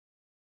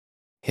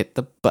hit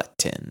the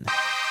button.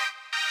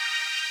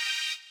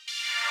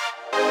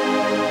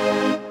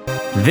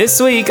 This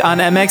week on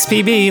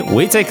MXPB,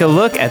 we take a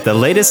look at the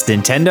latest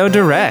Nintendo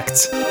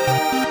Direct.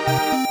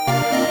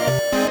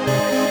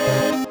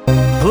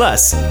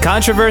 Plus,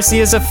 controversy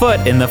is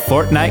afoot in the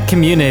Fortnite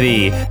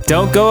community.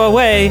 Don't go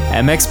away,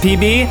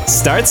 MXPB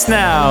starts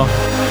now.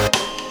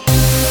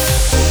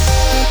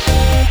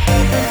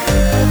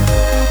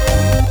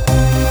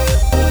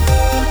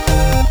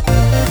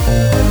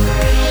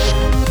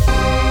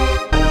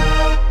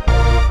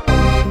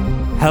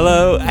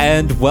 Hello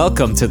and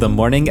welcome to the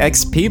Morning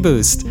XP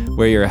Boost.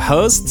 We're your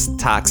hosts,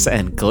 Tox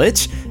and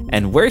Glitch,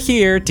 and we're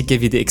here to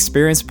give you the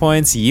experience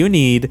points you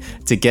need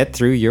to get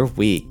through your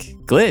week.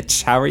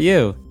 Glitch, how are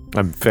you?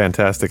 I'm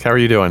fantastic. How are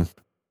you doing?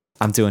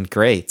 I'm doing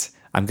great.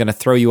 I'm going to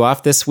throw you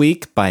off this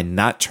week by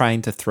not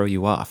trying to throw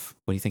you off.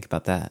 What do you think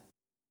about that?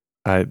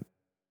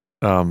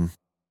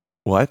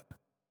 What?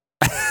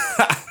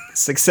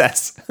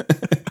 Success.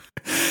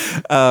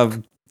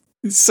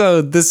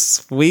 So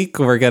this week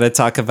we're going to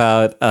talk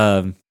about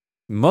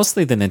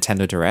mostly the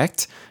Nintendo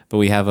Direct, but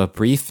we have a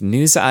brief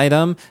news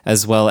item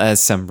as well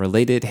as some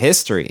related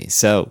history.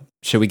 So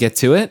should we get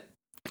to it?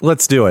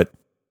 Let's do it.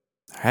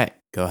 All right,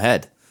 go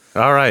ahead.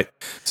 All right.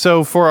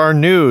 So for our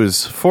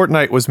news,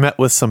 Fortnite was met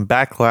with some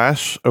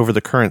backlash over the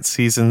current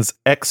season's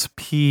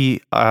XP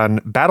on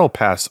Battle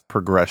Pass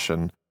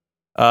progression.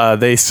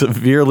 They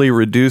severely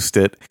reduced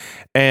it,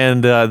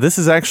 and this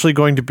is actually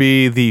going to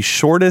be the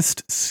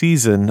shortest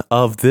season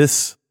of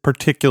this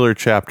particular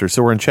chapter.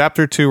 So we're in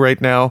chapter 2 right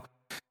now,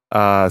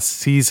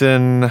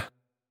 season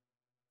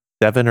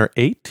 7 or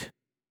 8.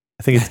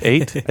 I think it's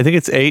 8. I think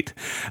it's 8.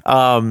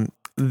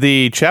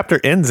 The chapter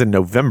ends in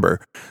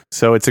November,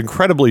 so it's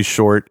incredibly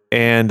short.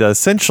 And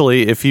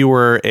essentially, if you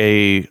were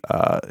a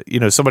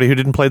somebody who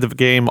didn't play the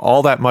game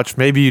all that much,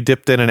 maybe you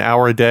dipped in an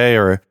hour a day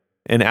or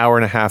an hour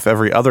and a half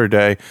every other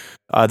day,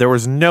 there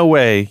was no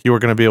way you were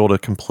going to be able to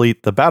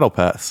complete the battle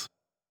pass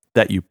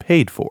that you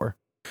paid for.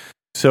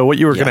 So what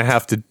you were going to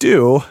have to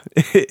do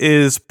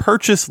is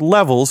purchase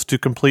levels to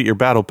complete your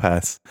battle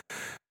pass.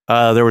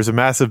 There was a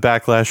massive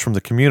backlash from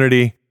the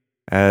community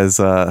as,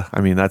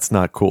 that's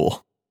not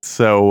cool.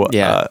 So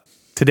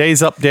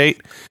today's update,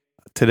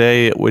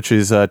 which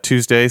is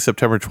Tuesday,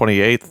 September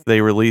 28th,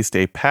 they released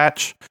a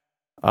patch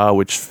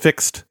which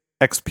fixed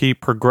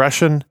XP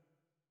progression.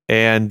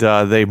 And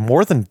they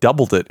more than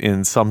doubled it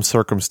in some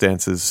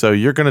circumstances. So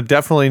you're going to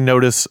definitely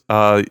notice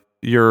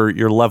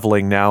your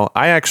leveling now.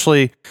 I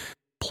actually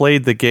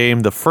played the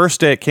game the first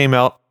day it came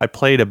out. I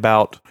played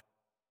about,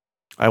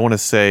 I want to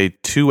say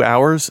 2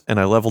 hours, and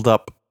I leveled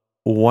up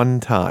one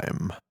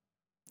time.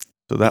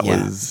 So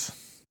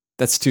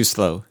that's too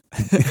slow.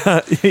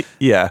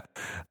 Yeah.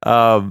 So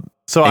and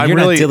I'm you're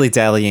really not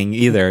dilly-dallying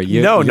either.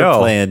 You're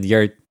playing.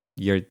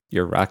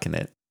 You're rocking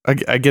it.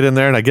 I get in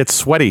there and I get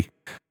sweaty.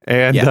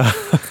 And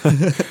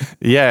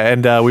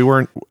I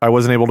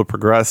wasn't able to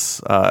progress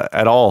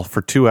at all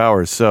for 2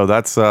 hours. So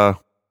that's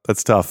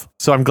tough.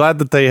 So I'm glad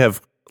that they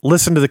have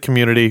listened to the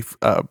community.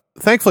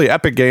 Thankfully,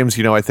 Epic Games,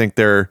 I think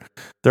they're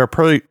a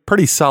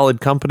pretty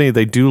solid company.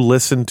 They do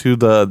listen to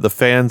the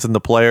fans and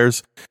the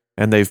players,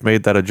 and they've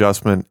made that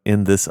adjustment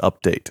in this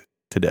update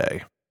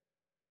today.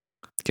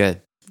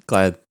 Good.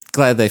 Glad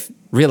they've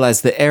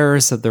realized the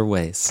errors of their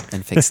ways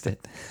and fixed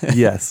it.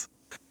 Yes.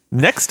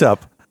 Next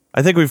up,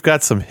 I think we've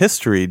got some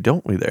history,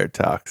 don't we there,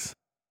 Tox?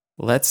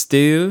 Let's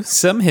do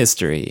some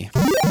history.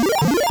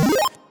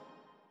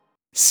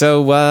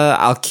 So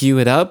I'll cue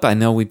it up. I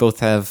know we both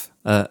have,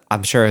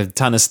 I'm sure, a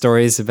ton of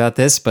stories about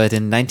this, but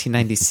in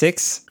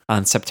 1996,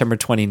 on September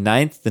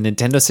 29th, the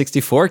Nintendo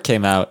 64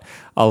 came out,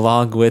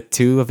 along with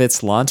two of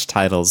its launch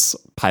titles,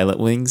 Pilot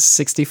Wings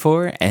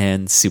 64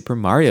 and Super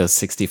Mario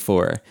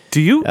 64.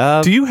 Do you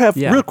have,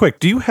 real quick,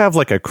 do you have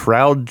like a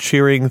crowd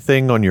cheering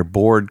thing on your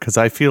board? Because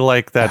I feel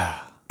like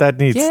that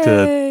needs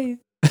Yay!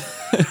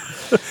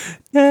 to...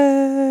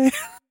 Yay!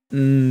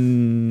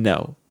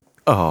 No.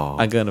 Oh.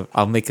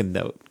 I'll make a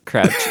note.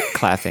 Crowd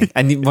clapping.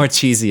 I need more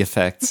cheesy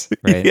effects,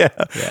 right? Yeah.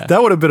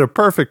 That would have been a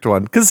perfect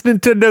one, because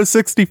Nintendo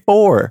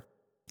 64.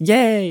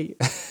 Yay!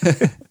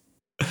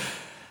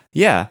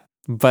 Yeah,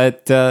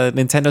 but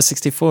Nintendo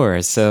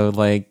 64. So,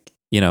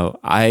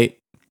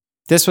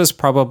 this was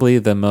probably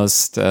the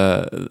most,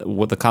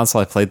 the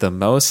console I played the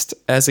most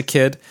as a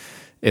kid.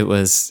 It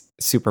was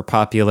super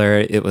popular.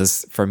 It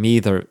was, for me,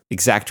 the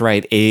exact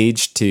right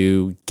age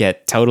to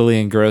get totally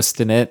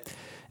engrossed in it.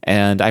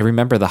 And I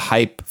remember the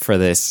hype for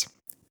this.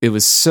 It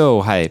was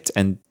so hyped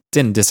and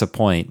didn't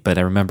disappoint, but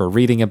I remember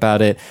reading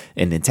about it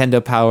in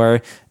Nintendo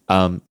Power.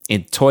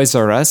 In Toys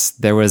R Us,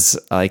 there was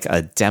like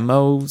a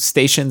demo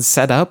station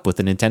set up with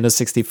the Nintendo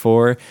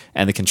 64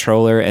 and the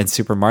controller and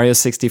Super Mario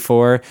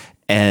 64.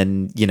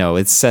 And,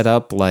 it's set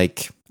up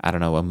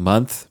a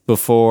month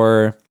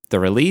before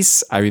the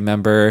release. I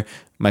remember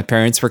my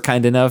parents were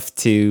kind enough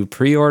to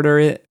pre-order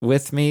it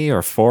with me,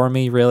 or for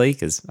me, really,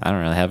 because I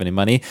don't really have any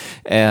money.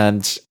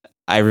 And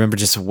I remember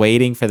just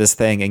waiting for this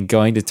thing and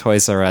going to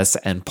Toys R Us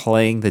and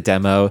playing the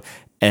demo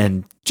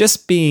and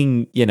just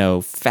being,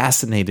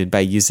 fascinated by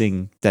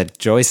using that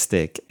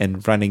joystick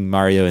and running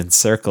Mario in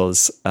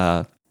circles.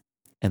 And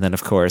then,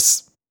 of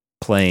course,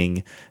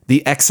 playing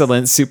the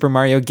excellent Super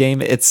Mario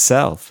game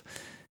itself.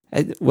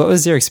 What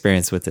was your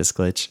experience with this,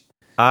 Glitch?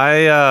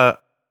 I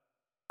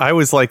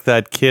was like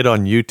that kid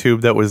on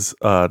YouTube that was,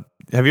 have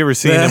you ever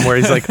seen him where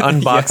he's like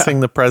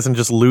unboxing the present,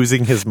 just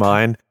losing his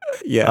mind?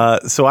 Yeah.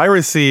 So I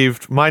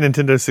received my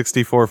Nintendo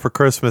 64 for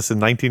Christmas in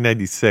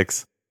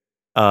 1996,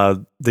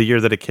 the year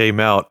that it came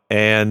out,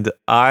 and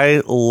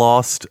I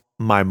lost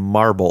my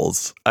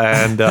marbles,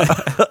 and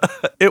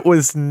it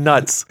was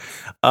nuts.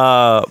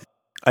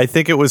 I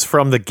think it was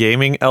from the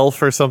Gaming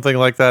Elf or something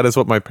like that, is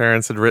what my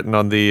parents had written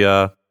on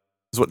the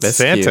is what That's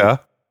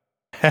Santa.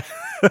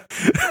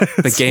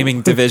 The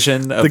gaming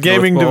division of the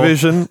gaming North Pole.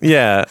 division,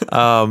 yeah,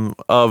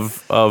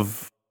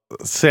 of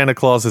Santa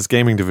Claus's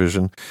gaming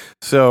division.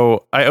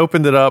 So I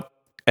opened it up,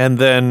 and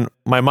then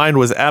my mind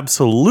was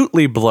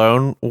absolutely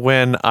blown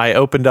when I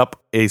opened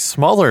up a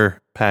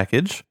smaller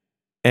package,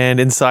 and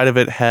inside of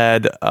it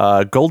had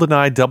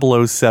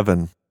GoldenEye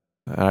 007.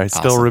 I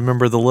still Awesome.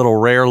 remember the little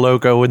Rare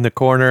logo in the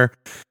corner,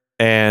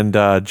 and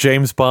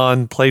James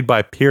Bond, played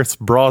by Pierce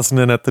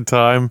Brosnan at the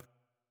time.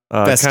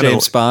 Best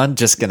James Bond,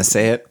 just going to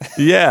say it.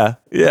 Yeah.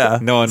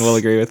 No one will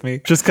agree with me.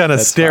 Just kind of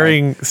That's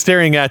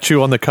staring at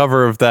you on the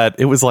cover of that.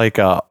 It was like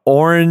a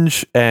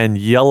orange and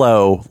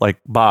yellow like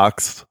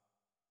box.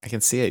 I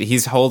can see it.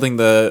 He's holding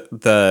the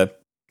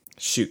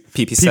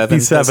PP7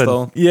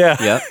 pistol.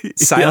 Yeah.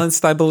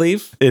 Silenced, I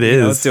believe. It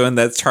is. Doing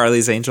that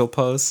Charlie's Angel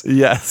pose.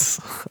 Yes.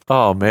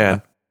 Oh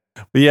man.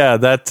 But yeah,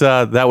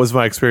 that was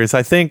my experience.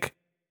 I think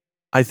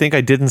I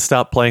didn't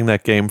stop playing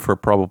that game for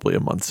probably a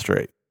month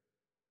straight.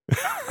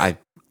 I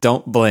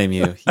don't blame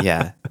you.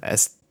 Yeah.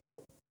 It's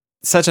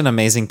such an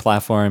amazing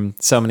platform.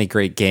 So many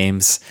great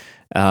games.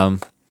 Yeah.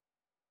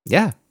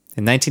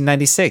 In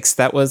 1996,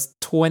 that was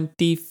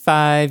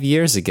 25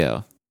 years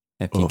ago,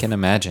 if you can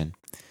imagine.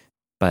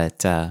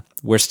 But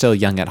we're still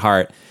young at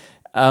heart.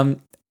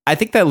 I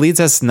think that leads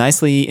us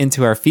nicely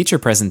into our feature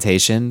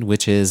presentation,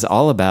 which is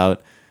all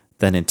about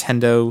the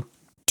Nintendo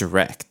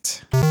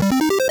Direct.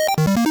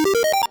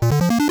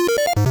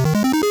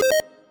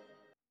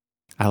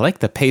 I like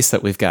the pace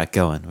that we've got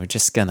going.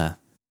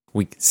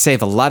 We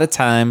save a lot of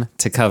time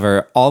to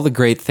cover all the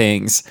great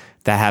things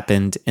that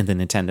happened in the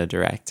Nintendo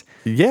Direct.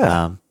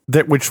 Yeah.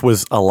 Which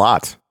was a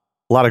lot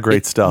of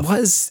great stuff. It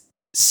was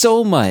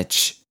so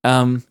much.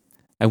 I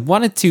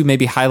wanted to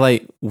maybe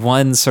highlight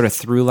one sort of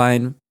through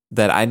line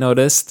that I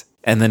noticed,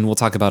 and then we'll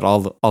talk about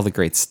all the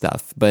great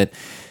stuff. But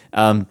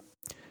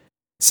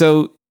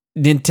so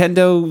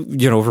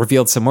Nintendo,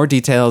 revealed some more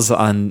details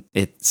on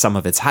some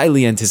of its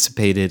highly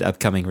anticipated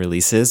upcoming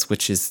releases,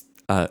 which is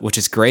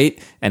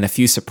great, and a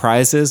few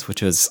surprises,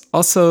 which was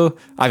also,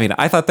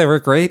 I thought they were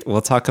great.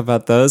 We'll talk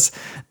about those.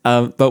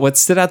 But what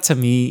stood out to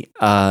me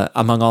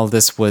among all of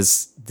this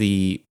was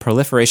the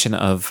proliferation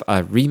of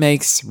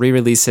remakes,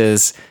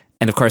 re-releases,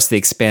 and of course the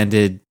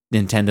expanded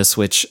Nintendo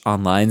Switch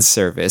Online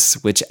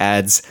service, which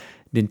adds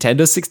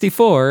Nintendo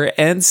 64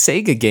 and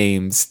Sega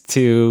games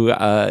to,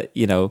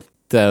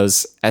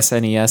 those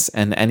SNES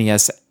and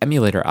NES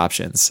emulator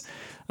options.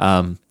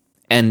 And,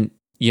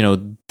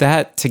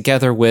 that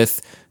together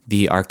with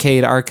the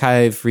Arcade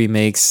Archive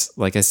remakes,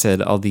 like I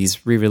said, all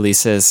these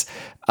re-releases,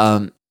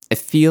 I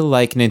feel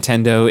like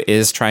Nintendo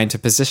is trying to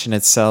position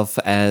itself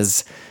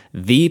as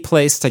the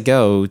place to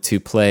go to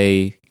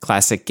play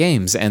classic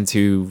games and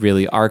to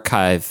really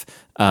archive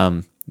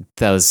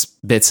those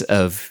bits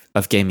of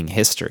gaming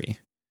history.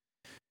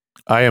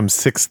 I am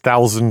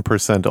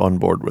 6,000% on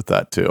board with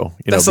that too.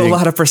 That's a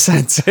lot of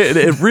percent.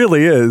 It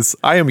really is.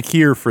 I am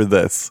here for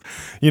this.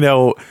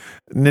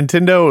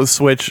 Nintendo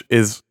Switch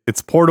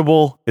it's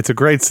portable. It's a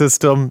great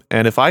system.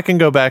 And if I can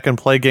go back and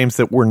play games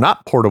that were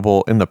not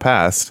portable in the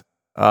past,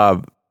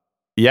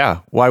 yeah,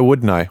 why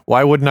wouldn't I?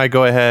 Why wouldn't I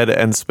go ahead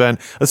and spend,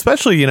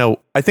 especially,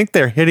 I think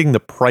they're hitting the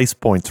price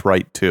points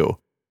right too.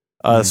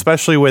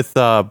 Especially with,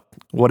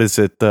 what is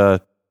it?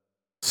 The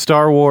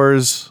Star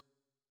Wars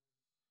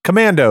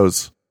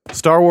Commandos.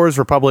 Star Wars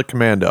Republic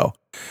Commando.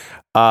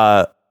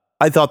 I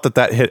thought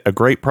that hit a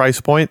great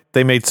price point.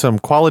 They made some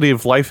quality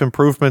of life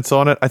improvements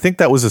on it. I think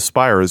that was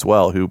Aspyr as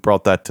well who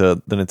brought that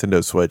to the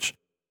Nintendo Switch.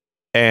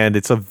 And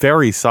it's a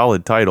very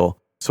solid title.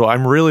 So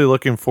I'm really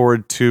looking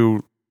forward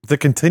to the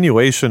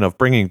continuation of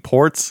bringing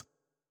ports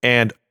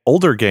and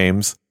older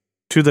games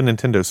to the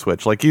Nintendo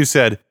Switch. Like you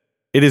said,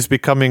 it is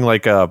becoming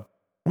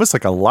almost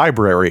like a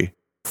library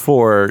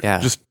for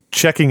just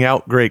checking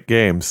out great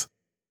games.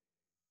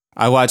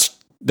 I watched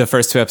the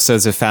first 2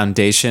 episodes of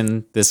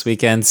Foundation this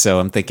weekend, so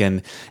I'm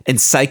thinking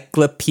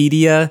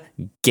Encyclopedia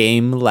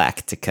Game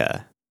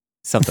Lactica,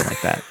 something like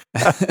that.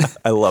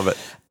 I love it.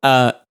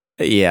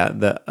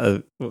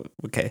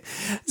 Okay.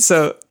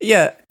 So,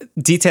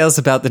 details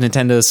about the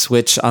Nintendo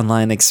Switch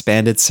Online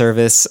expanded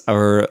service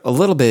are a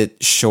little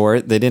bit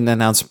short. They didn't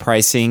announce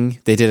pricing.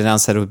 They did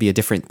announce that it would be a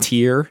different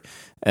tier.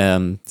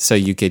 So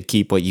you could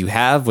keep what you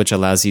have, which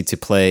allows you to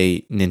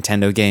play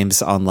Nintendo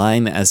games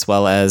online as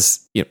well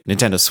as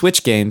Nintendo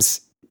Switch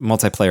games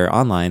multiplayer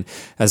online,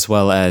 as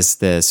well as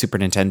the Super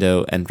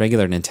Nintendo and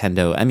regular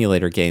Nintendo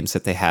emulator games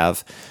that they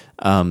have.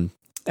 And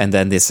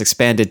then this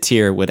expanded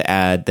tier would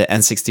add the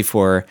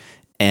N64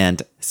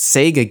 and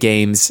Sega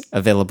games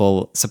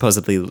available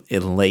supposedly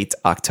in late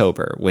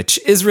October, which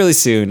is really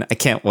soon. I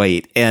can't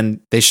wait. And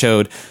they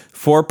showed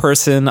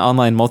 4-person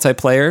online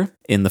multiplayer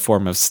in the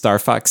form of Star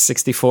Fox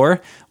 64,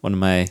 one of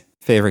my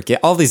favorite games.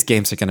 All these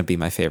games are going to be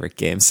my favorite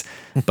games.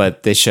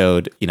 But they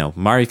showed,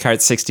 Mario Kart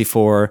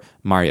 64,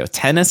 Mario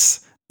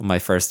Tennis, my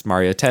first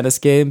Mario Tennis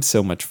game,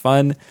 so much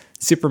fun.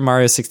 Super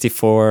Mario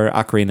 64,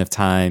 Ocarina of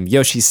Time,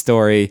 Yoshi's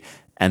Story.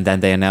 And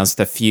then they announced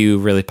a few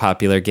really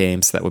popular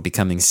games that would be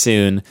coming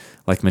soon,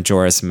 like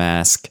Majora's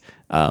Mask,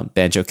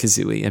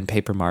 Banjo-Kazooie, and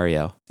Paper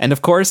Mario. And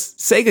of course,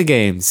 Sega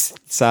games.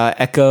 You saw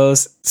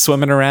Echoes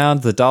swimming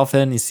around, the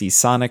dolphin. You see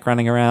Sonic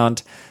running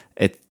around.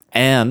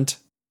 And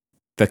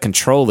the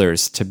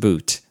controllers to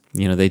boot.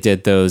 They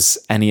did those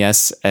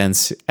NES and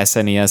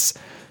SNES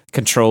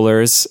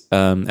controllers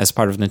as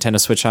part of Nintendo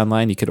Switch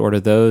Online. You could order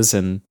those,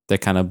 and they're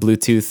kind of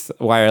Bluetooth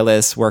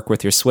wireless, work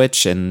with your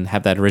Switch, and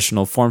have that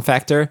original form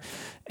factor.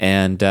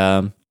 And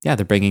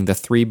they're bringing the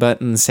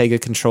 3-button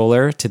Sega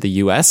controller to the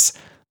US,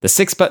 the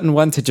 6-button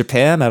one to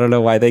Japan. I don't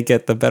know why they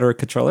get the better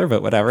controller,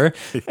 but whatever.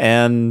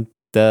 And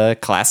the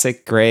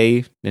classic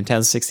gray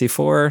Nintendo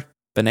 64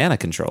 banana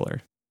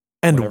controller.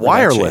 And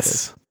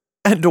wireless.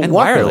 And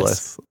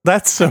wireless.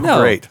 That's so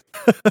great.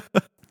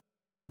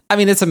 I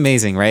mean, it's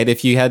amazing, right?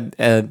 If you had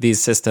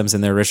these systems in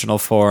their original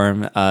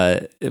form,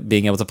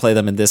 being able to play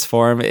them in this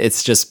form,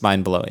 it's just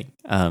mind-blowing.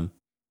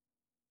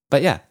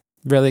 But yeah,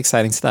 really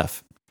exciting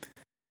stuff.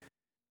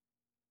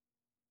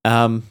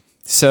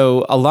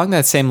 So along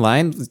that same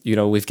line,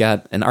 we've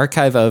got an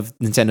archive of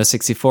Nintendo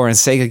 64 and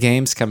Sega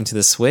games coming to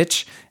the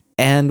Switch,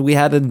 and we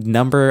had a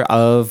number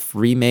of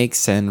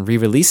remakes and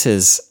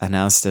re-releases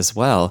announced as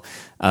well.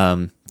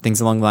 Things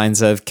along the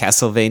lines of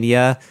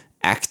Castlevania,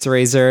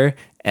 ActRaiser,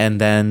 and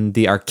then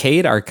the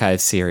Arcade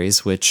Archive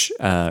series, which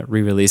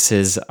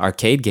re-releases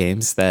arcade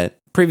games that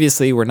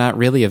previously were not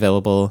really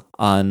available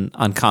on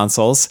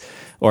consoles,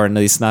 or at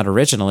least not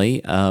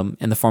originally,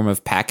 in the form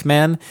of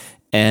Pac-Man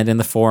and in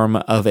the form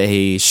of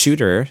a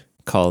shooter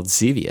called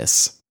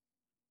Xevious.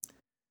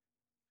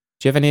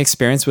 Do you have any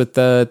experience with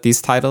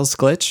these titles,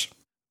 Glitch?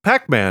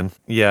 Pac-Man,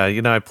 yeah,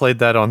 I played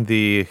that on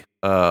the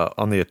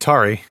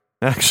Atari,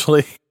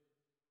 actually.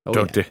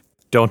 Oh,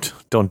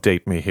 don't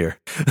date me here.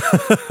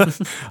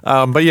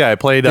 But yeah, I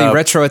played the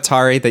retro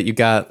Atari that you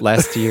got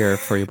last year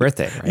for your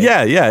birthday, right?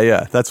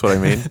 Yeah. That's what I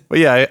mean. But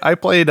yeah, I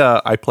played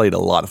a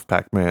lot of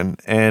Pac-Man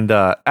and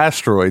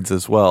Asteroids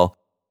as well.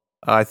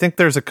 I think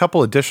there's a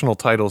couple additional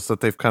titles that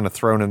they've kind of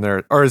thrown in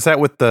there. Or is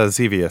that with the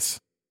Xevious?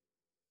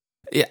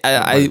 Yeah,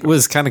 I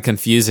was kind of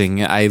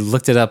confusing. I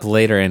looked it up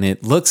later, and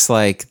it looks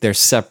like they're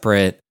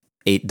separate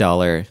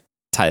 $8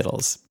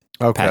 titles.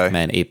 Okay.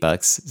 Pac-Man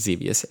 $8,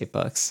 Xevious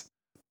 $8.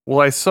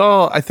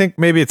 Well, I think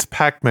maybe it's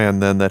Pac-Man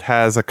then that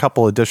has a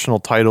couple additional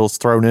titles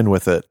thrown in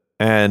with it.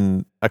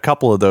 And a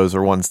couple of those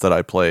are ones that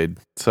I played.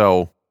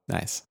 So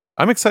nice.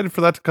 I'm excited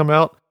for that to come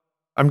out.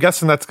 I'm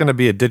guessing that's going to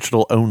be a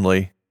digital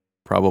only,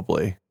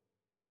 probably.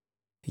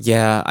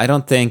 Yeah, I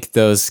don't think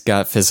those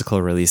got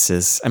physical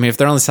releases. I mean, if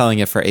they're only selling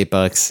it for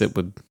 $8, it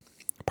would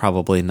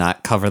probably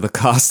not cover the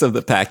cost of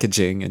the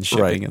packaging and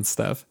shipping and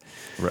stuff.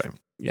 Right.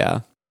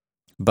 Yeah.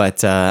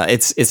 But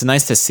it's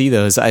nice to see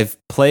those. I've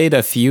played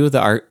a few of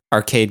the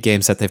arcade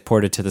games that they've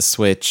ported to the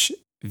Switch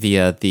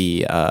via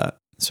the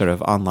sort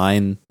of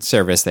online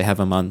service. They have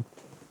them on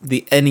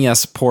the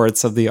NES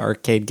ports of the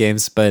arcade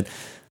games, but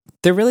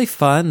they're really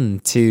fun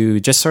to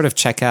just sort of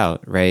check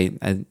out, right?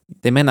 And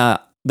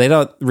they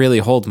don't really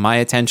hold my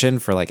attention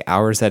for like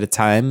hours at a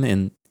time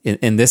in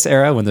this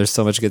era when there's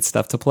so much good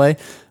stuff to play,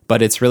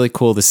 but it's really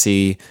cool to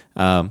see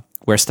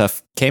where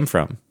stuff came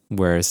from,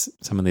 where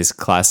some of these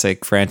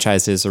classic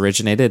franchises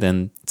originated,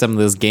 and some of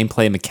those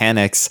gameplay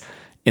mechanics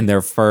in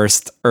their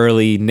first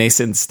early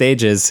nascent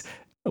stages,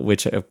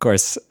 which of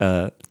course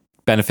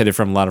benefited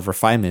from a lot of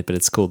refinement, but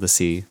it's cool to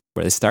see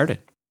where they started.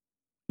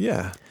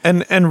 Yeah.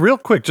 And real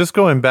quick, just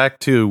going back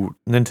to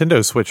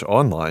Nintendo Switch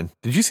Online,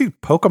 did you see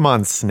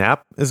Pokemon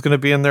Snap is going to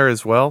be in there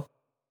as well?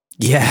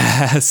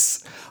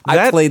 Yes.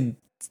 I played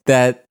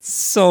that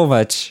so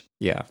much.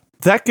 Yeah.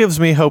 That gives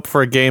me hope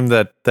for a game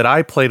that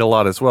I played a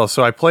lot as well.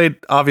 So I played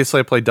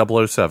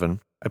 007.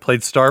 I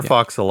played Star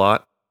Fox a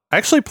lot. I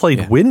actually played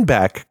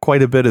Winback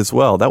quite a bit as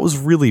well. That was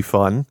really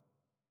fun.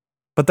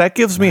 But that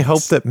gives me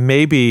hope that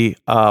maybe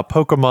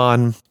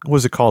Pokemon, what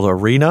was it called,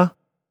 Arena?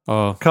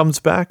 Comes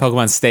back.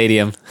 Pokemon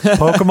Stadium.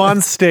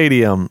 Pokemon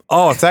Stadium.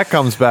 Oh, if that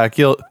comes back,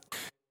 you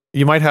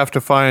might have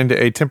to find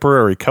a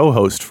temporary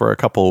co-host for a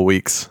couple of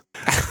weeks.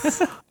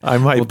 I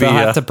might be. They'll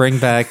have to bring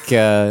back.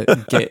 They'll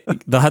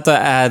have to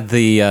add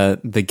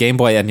the Game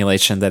Boy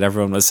emulation that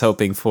everyone was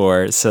hoping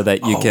for, so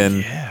that you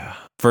can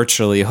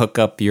virtually hook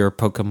up your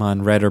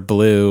Pokemon Red or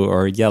Blue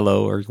or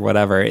Yellow or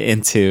whatever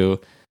into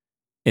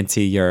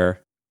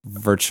your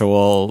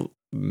virtual.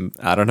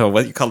 I don't know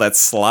what you call that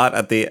slot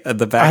at the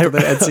back of the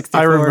N64.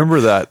 I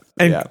remember that.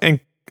 And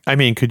I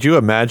mean, could you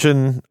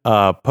imagine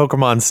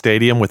Pokemon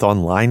Stadium with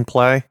online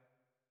play?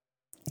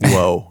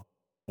 Whoa.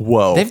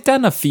 Whoa. They've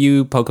done a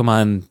few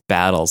Pokemon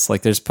battles.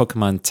 Like there's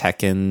Pokemon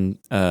Tekken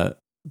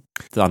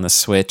on the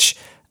Switch.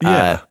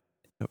 Yeah.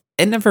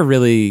 It never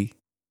really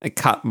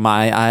caught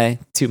my eye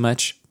too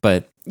much,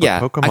 but yeah,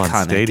 Pokemon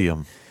iconic.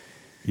 Stadium.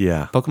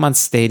 Yeah. Pokemon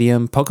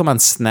Stadium,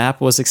 Pokemon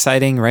Snap was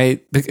exciting,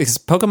 right? Because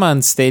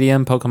Pokemon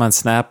Stadium, Pokemon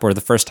Snap were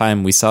the first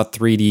time we saw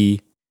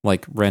 3D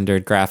like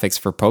rendered graphics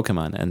for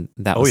Pokemon, and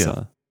that was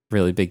a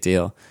really big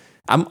deal.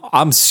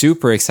 I'm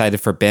super excited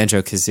for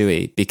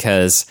Banjo-Kazooie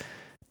because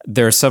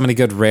there are so many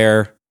good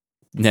rare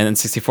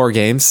N64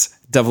 games,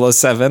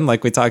 007,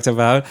 like we talked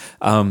about.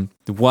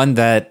 One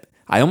that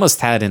I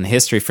almost had in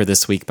history for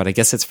this week, but I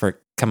guess it's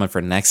coming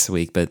for next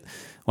week. But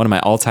one of my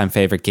all-time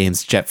favorite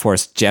games, Jet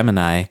Force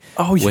Gemini,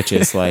 which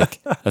is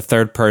like a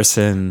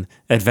third-person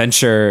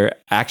adventure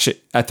action,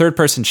 a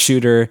third-person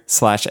shooter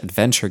 /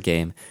 adventure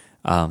game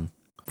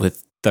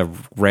with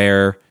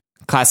the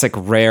classic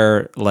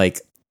rare,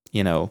 like,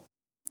 you know,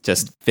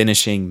 just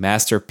finishing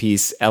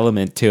masterpiece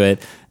element to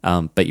it.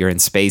 But you're in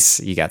space.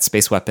 You got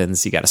space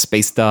weapons. You got a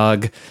space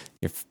dog.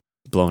 You're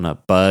blowing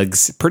up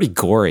bugs. Pretty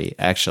gory,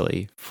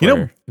 actually, for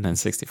an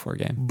N64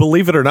 game.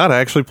 Believe it or not, I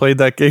actually played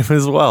that game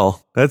as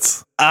well.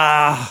 That's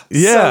so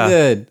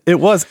good. It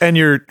was. And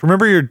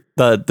remember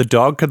the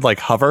dog could like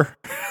hover?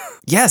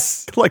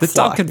 Yes, like the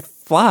dog could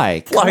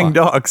fly. Flying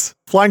dogs,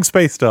 flying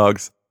space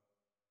dogs.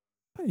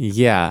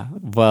 Yeah,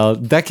 well,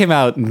 that came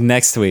out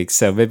next week,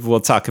 so maybe we'll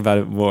talk about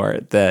it more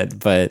then.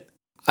 But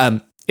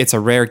it's a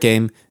rare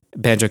game.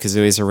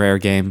 Banjo-Kazooie is a rare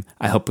game.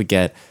 I hope we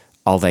get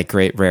all that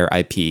great rare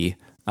IP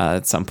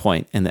at some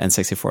point in the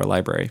N64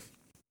 library.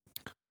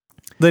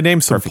 They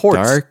named some Perfect ports.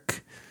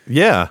 Dark.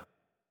 Yeah.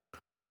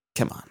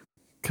 Come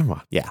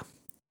on. Yeah.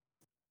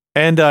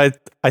 And I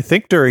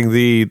think during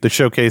the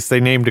showcase, they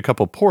named a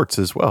couple ports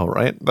as well,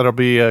 right? That'll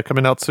be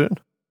coming out soon.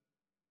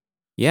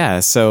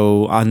 Yeah,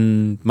 so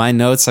on my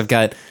notes, I've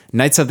got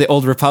Knights of the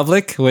Old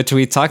Republic, which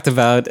we talked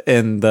about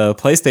in the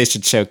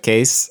PlayStation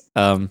showcase.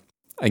 I'm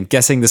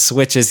guessing the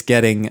Switch is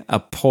getting a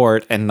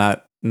port and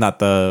not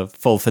the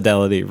full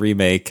fidelity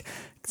remake,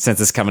 since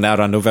it's coming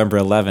out on November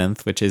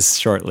 11th, which is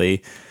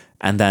shortly.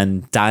 And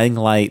then Dying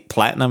Light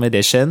Platinum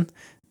Edition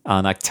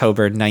on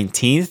October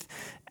 19th.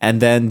 And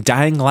then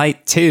Dying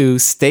Light 2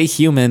 Stay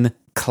Human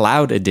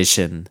Cloud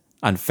Edition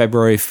on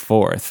February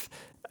 4th.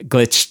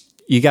 Glitch,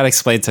 you got to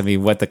explain to me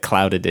what the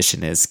Cloud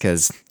Edition is,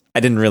 because I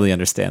didn't really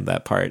understand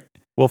that part.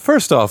 Well,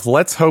 first off,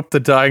 let's hope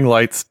the Dying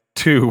Light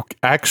 2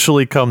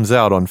 actually comes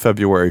out on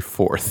February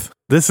 4th.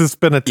 This has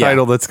been a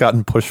title that's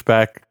gotten pushed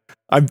back.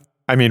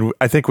 I mean,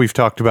 I think we've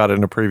talked about it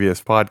in a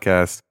previous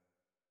podcast.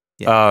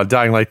 Yeah.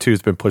 Dying Light 2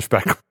 has been pushed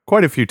back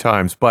quite a few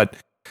times, but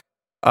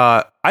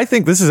I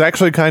think this is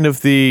actually kind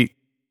of they've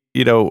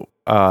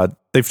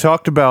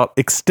talked about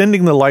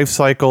extending the life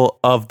cycle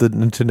of the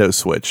Nintendo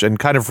Switch and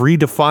kind of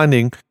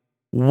redefining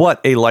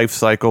what a life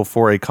cycle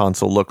for a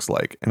console looks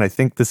like. And I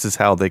think this is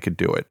how they could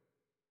do it.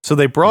 So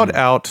they brought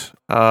out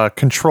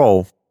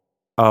Control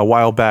a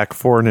while back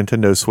for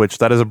Nintendo Switch.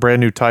 That is a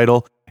brand new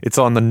title. It's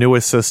on the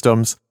newest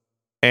systems,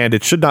 and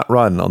it should not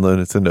run on the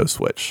Nintendo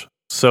Switch.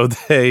 So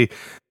they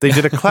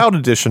did a cloud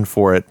edition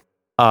for it.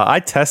 I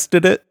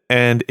tested it,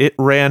 and it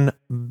ran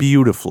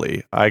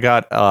beautifully. I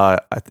got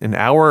an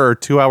hour or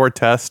 2 hour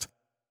test,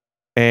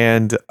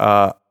 and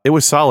it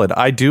was solid.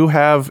 I do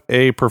have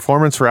a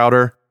performance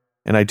router,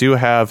 and I do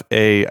have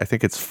I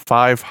think it's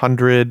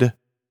 500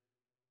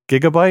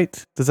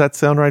 gigabyte. Does that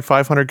sound right?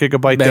 500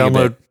 gigabyte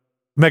download.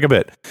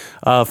 Megabit.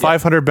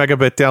 500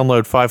 megabit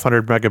download,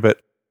 500 megabit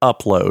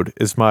upload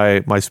is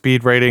my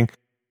speed rating.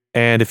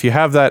 And if you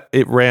have that,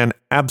 it ran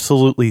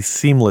absolutely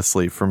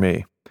seamlessly for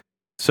me.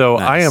 So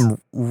nice. I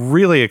am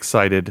really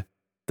excited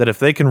that if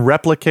they can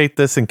replicate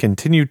this and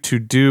continue to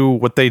do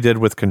what they did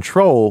with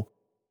Control,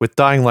 with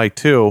Dying Light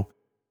 2,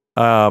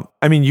 I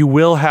mean, you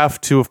will have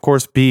to, of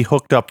course, be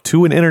hooked up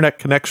to an internet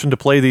connection to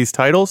play these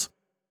titles.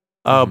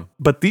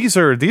 But these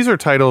are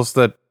titles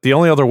that the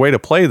only other way to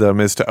play them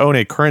is to own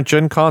a current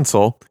gen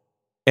console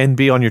and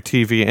be on your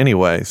TV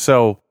anyway.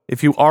 So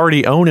if you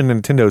already own a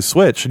Nintendo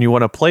Switch and you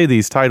want to play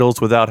these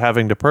titles without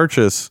having to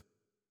purchase,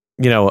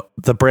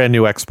 the brand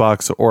new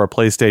Xbox or a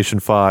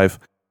PlayStation 5,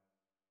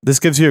 this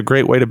gives you a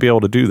great way to be able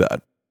to do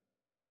that.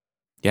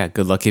 Yeah,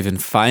 good luck even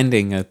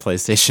finding a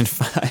PlayStation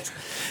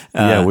 5.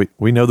 Yeah,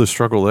 we know the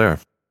struggle there.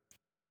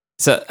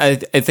 So I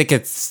think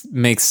it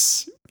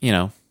makes,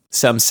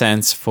 some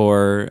sense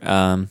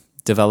for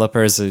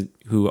developers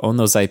who own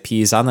those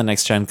IPs on the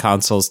next gen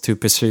consoles to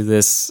pursue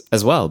this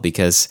as well,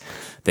 because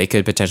they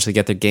could potentially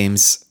get their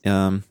games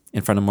in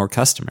front of more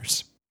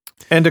customers.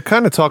 And to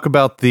kind of talk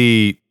about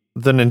the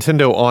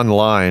Nintendo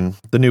Online,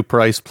 the new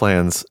price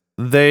plans,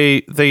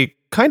 they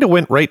kind of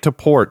went right to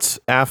ports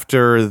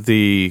after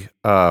they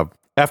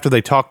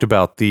talked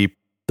about the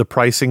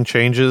pricing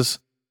changes.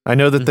 I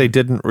know that they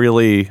didn't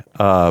really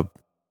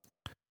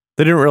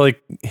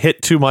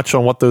hit too much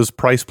on what those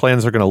price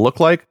plans are going to look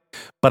like,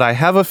 but I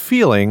have a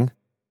feeling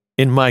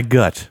in my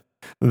gut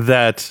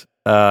that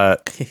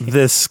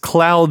this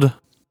cloud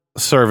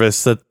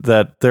service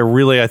that they're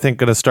really, I think,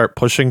 going to start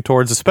pushing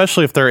towards,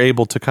 especially if they're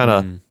able to kind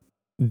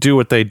of do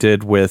what they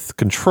did with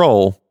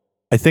Control.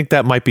 I think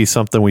that might be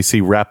something we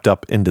see wrapped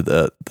up into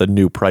the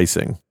new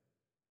pricing.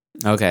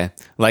 Okay.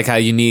 Like how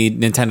you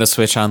need Nintendo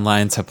Switch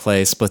Online to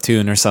play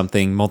Splatoon or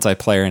something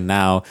multiplayer, and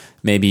now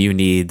maybe you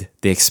need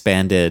the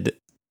expanded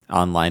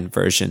online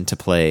version to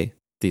play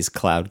these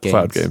cloud games.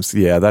 Cloud games.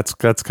 Yeah, that's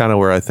kind of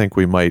where I think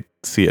we might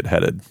see it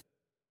headed.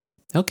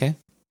 Okay.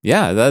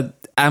 Yeah,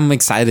 I'm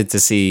excited to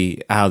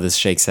see how this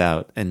shakes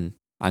out, and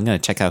I'm going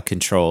to check out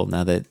Control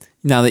now that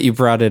you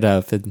brought it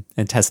up and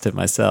test it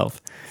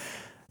myself.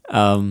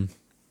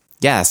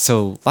 Yeah,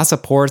 so lots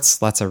of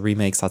ports, lots of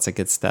remakes, lots of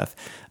good stuff.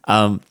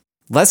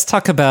 Let's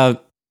talk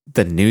about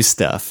the new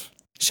stuff.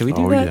 Should we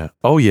do that? Yeah.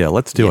 Oh, yeah.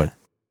 Let's do it.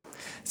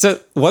 So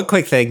one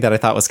quick thing that I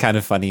thought was kind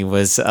of funny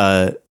was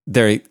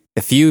there are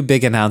a few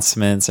big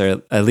announcements,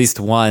 or at least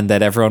one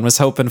that everyone was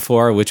hoping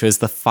for, which was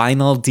the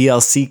final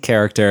DLC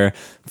character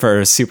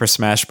for Super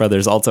Smash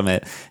Bros.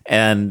 Ultimate.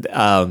 And,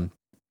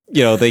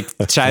 they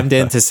chimed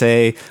in to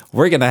say,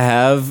 we're going to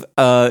have,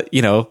 a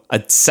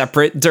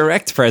separate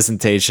direct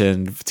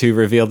presentation to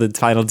reveal the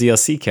final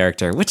DLC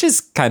character, which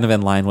is kind of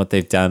in line what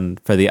they've done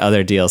for the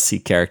other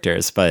DLC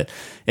characters. But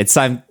it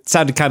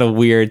sounded kind of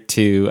weird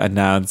to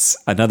announce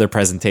another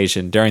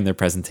presentation during their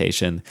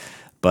presentation.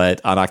 But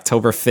on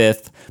October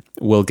 5th,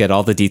 we'll get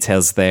all the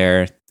details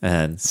there,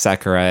 and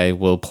Sakurai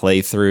will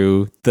play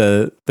through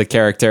the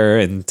character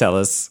and tell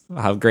us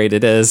how great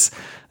it is.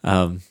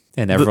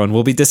 And everyone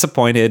will be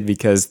disappointed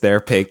because their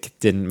pick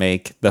didn't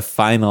make the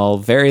final,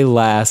 very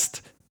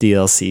last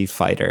DLC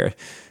fighter.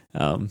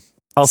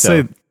 I'll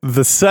say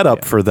the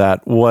setup for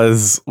that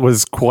was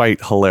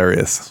quite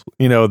hilarious.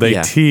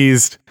 They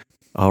teased,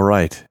 all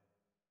right,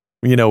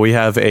 we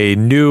have a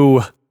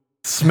new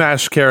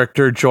Smash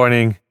character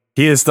joining.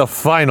 He is the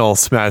final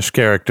Smash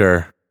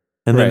character.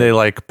 And then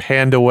they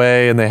panned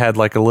away and they had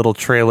a little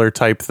trailer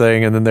type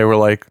thing. And then they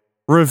were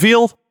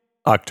revealed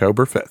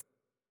October 5th.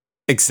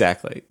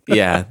 Exactly.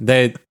 Yeah.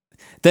 The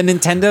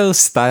Nintendo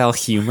style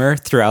humor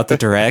throughout the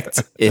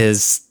Direct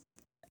it's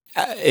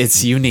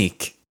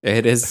unique.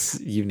 It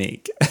is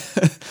unique.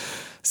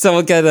 So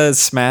we'll get a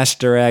Smash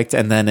Direct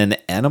and then an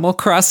Animal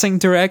Crossing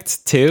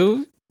Direct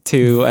too,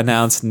 to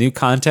announce new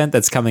content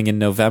that's coming in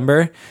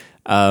November.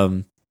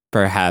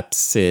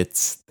 Perhaps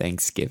it's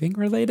Thanksgiving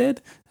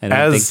related. I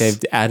don't think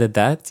they've added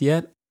that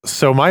yet.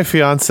 So my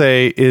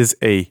fiance is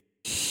a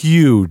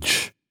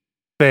huge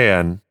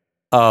fan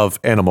of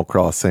Animal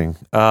Crossing.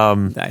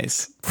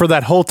 Nice. For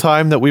that whole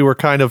time that we were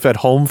kind of at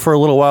home for a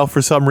little while for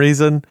some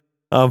reason,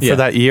 for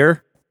that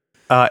year,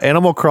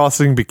 Animal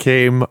Crossing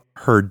became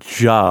her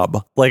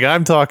job.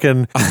 I'm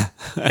talking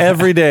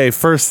every day,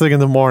 first thing in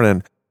the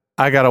morning,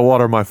 I gotta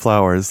water my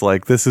flowers.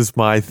 This is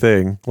my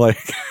thing.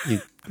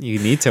 You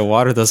need to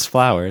water those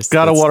flowers.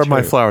 Gotta water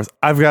my flowers.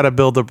 I've got to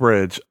build a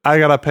bridge. I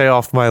gotta pay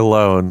off my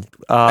loan.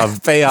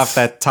 Pay off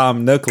that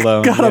Tom Nook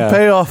loan. Gotta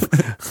pay off.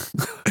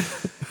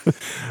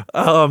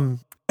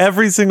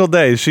 Every single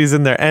day she's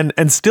in there,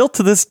 and still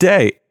to this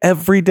day,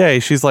 every day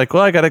she's like,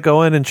 well, I gotta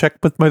go in and check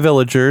with my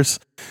villagers,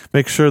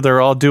 make sure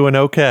they're all doing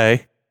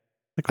okay.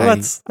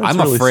 That's I'm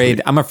really afraid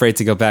sweet. I'm afraid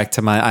to go back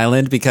to my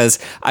island because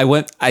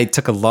I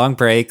took a long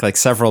break,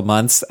 several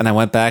months, and I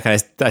went back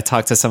and I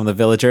talked to some of the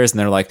villagers and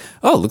they're like,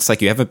 oh, looks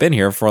like you haven't been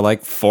here for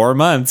 4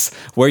 months.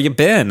 Where you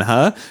been,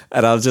 huh?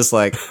 And I was just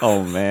like,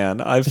 oh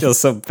man, I feel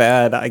so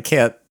bad. I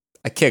can't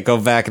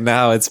go back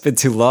now. It's been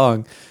too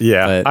long.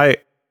 Yeah. But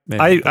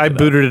I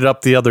booted it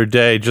up the other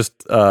day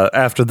just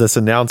after this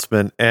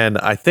announcement, and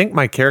I think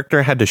my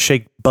character had to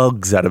shake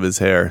bugs out of his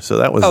hair, so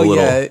that was a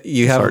little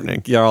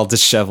disheartening. You're all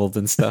disheveled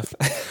and stuff.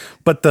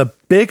 But the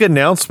big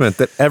announcement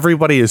that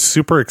everybody is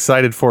super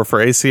excited for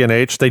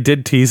ACNH, they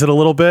did tease it a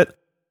little bit.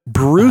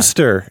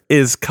 Brewster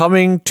is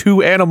coming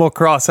to Animal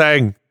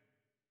Crossing.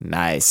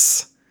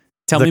 Nice.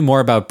 Tell me more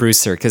about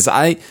Brewster, because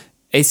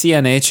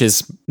ACNH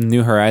is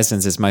New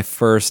Horizons is my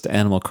first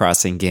Animal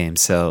Crossing game,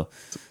 so...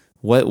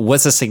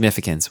 What's the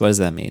significance? What does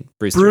that mean?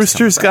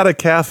 Brewster's got a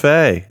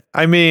cafe.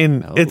 I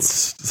mean,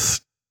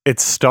 it's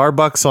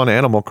Starbucks on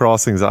Animal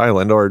Crossing's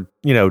island, or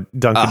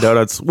Dunkin'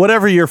 Donuts,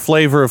 whatever your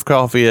flavor of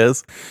coffee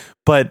is.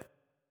 But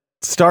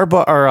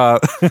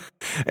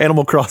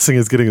Animal Crossing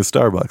is getting a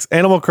Starbucks.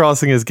 Animal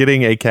Crossing is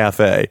getting a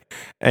cafe,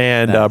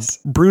 and nice.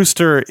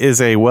 Brewster is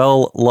a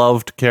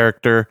well-loved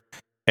character,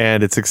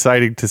 and it's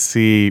exciting to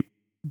see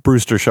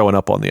Brewster showing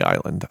up on the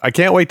island. I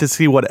can't wait to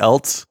see what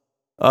else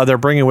they're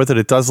bringing with it.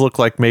 It does look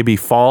like maybe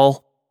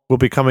fall will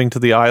be coming to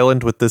the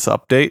island with this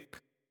update.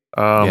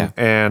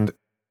 And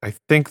I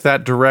think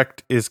that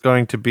Direct is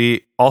going to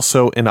be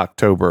also in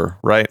October,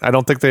 right? I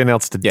don't think they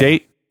announced a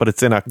date, but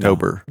it's in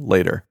October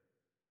later.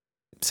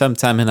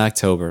 Sometime in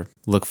October.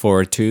 Look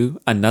forward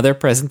to another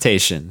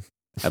presentation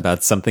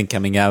about something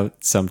coming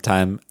out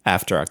sometime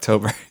after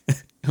October.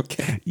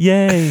 Okay.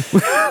 Yay.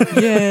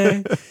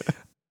 Yay.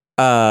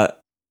 One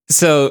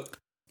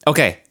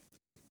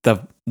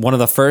of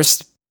the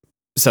first...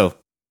 So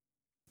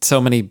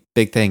many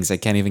big things. I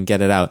can't even get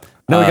it out.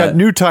 No, we got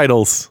new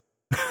titles.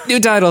 New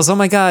titles. Oh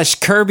my gosh.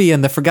 Kirby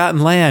and the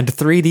Forgotten Land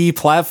 3D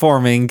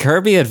platforming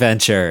Kirby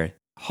adventure.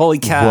 Holy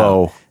cow.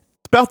 Whoa.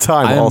 It's about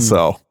time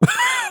also.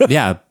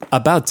 Yeah,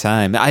 about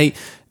time. I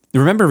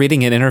remember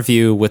reading an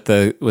interview with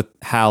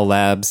HAL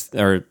Labs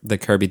or the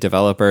Kirby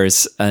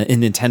developers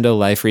in Nintendo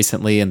Life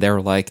recently, and they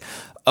were like,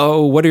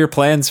 "Oh, what are your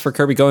plans for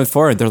Kirby going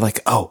forward?" They're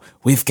like, "Oh,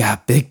 we've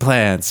got big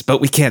plans,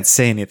 but we can't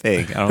say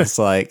anything." And I was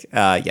like,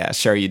 "Yeah,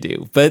 sure you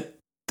do." But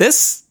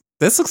this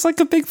looks like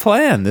a big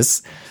plan.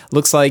 This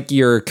looks like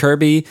your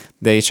Kirby.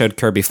 They showed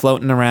Kirby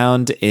floating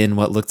around in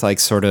what looked like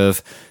sort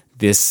of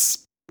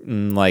this,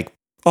 like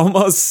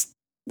almost,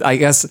 I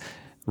guess,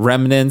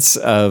 remnants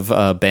of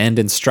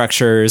abandoned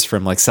structures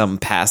from like some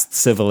past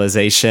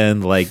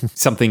civilization, like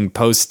something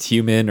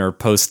post-human or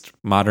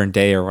post-modern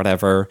day or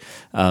whatever.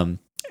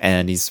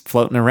 And he's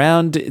floating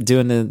around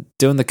doing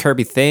the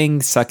Kirby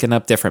thing, sucking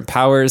up different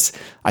powers.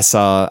 I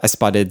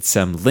spotted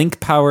some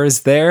Link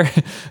powers there.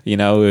 You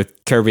know, with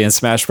Kirby and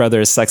Smash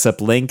Brothers sucks up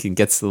Link and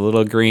gets the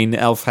little green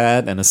elf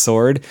hat and a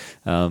sword.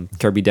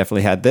 Kirby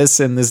definitely had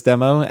this in this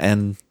demo,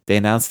 and they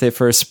announced it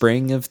for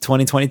spring of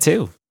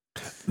 2022.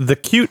 The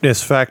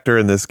cuteness factor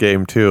in this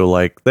game too,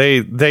 like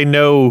they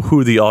know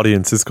who the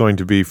audience is going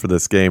to be for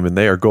this game, and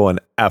they are going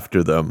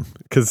after them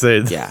because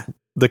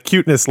the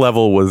cuteness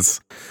level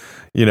was,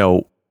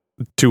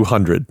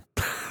 200.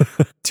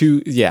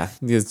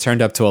 It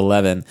turned up to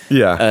 11.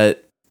 Yeah.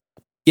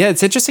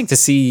 It's interesting to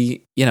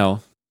see,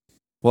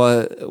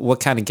 what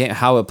kind of game,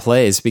 how it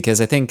plays,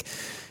 because I think,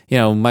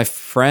 my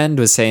friend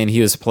was saying he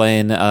was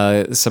playing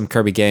some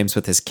Kirby games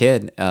with his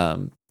kid,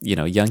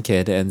 young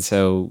kid, and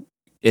so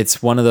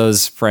it's one of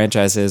those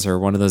franchises or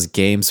one of those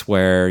games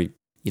where,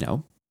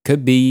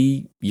 could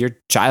be your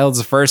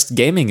child's first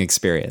gaming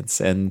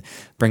experience, and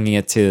bringing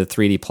it to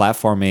 3D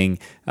platforming.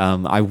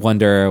 I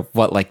wonder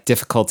what like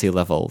difficulty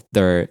level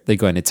they're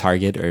going to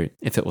target, or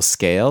if it will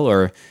scale,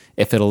 or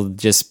if it'll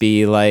just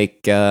be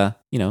like,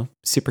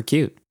 super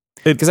cute.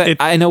 Because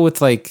I know with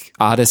like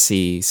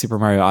Odyssey, Super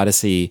Mario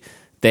Odyssey,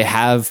 they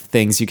have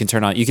things you can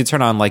turn on. You can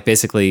turn on like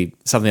basically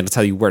something that'll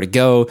tell you where to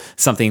go,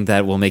 something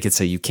that will make it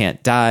so you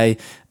can't die,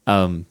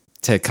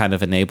 to kind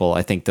of enable,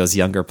 I think, those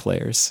younger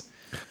players.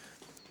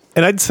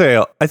 And I'd say,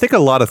 I think a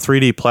lot of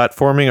 3D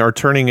platforming are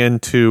turning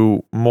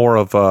into more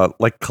of a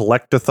like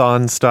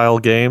collectathon style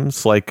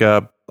games. Like,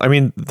 the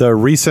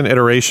recent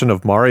iteration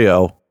of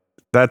Mario,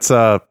 that's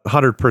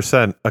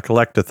 100% a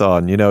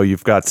collectathon.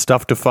 You've got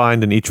stuff to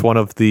find in each one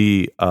of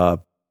the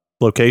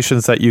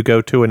locations that you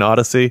go to in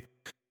Odyssey.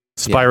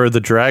 Spyro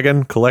the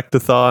Dragon,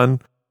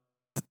 collectathon,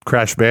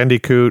 Crash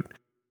Bandicoot,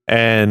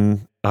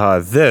 and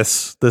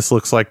this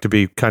looks like to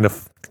be kind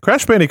of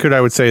Crash Bandicoot,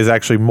 I would say, is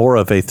actually more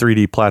of a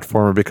 3D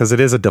platformer because it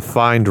is a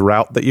defined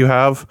route that you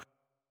have.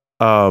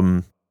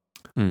 But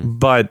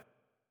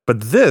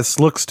this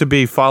looks to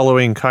be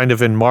following kind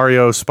of in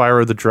Mario,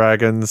 Spyro the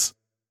Dragons.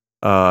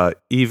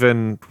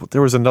 Even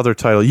there was another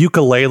title,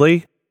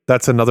 Yooka-Laylee.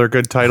 That's another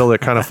good title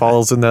that kind of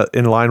falls in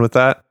line with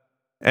that.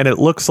 And it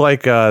looks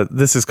like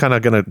this is kind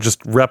of going to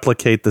just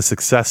replicate the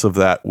success of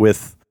that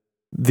with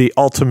the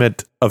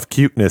ultimate of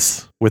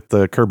cuteness with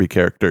the Kirby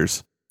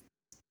characters.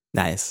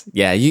 Nice.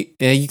 Yeah, you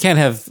can't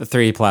have a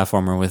 3D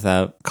platformer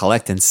without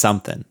collecting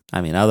something.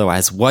 I mean,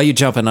 otherwise, why are you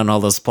jumping on all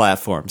those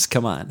platforms?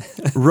 Come on.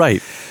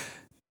 Right.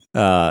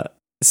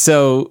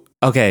 So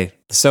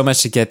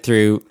much to get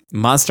through.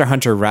 Monster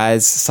Hunter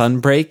Rise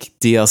Sunbreak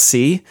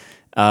DLC.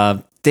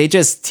 They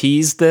just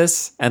teased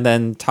this and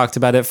then talked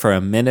about it for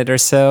a minute or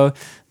so.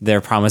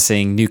 They're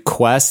promising new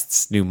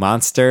quests, new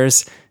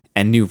monsters,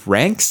 and new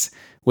ranks,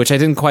 which I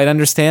didn't quite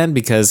understand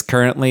because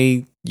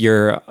currently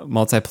your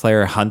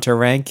multiplayer hunter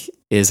rank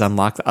is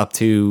unlocked up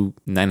to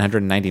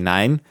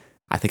 999.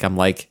 I think I'm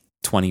like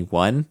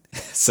 21.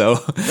 So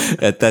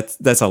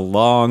that's a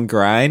long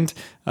grind.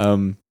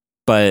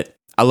 But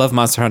I love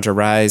Monster Hunter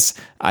Rise.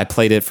 I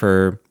played it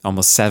for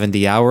almost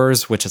 70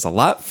 hours, which is a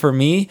lot for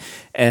me.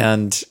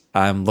 And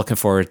I'm looking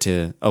forward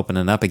to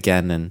opening up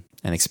again and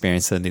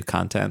experiencing the new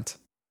content.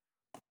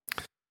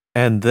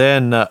 And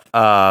then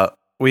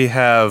we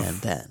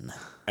have...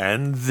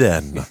 And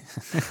then...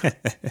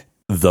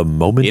 The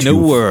moment in a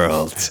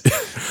world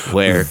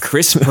where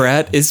Chris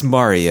Pratt is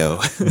Mario.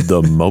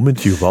 The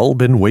moment you've all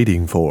been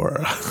waiting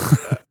for.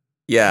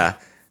 Yeah.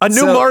 A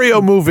new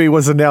Mario movie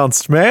was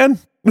announced, man.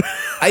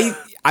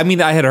 I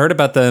mean, I had heard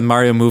about the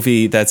Mario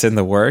movie that's in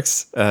the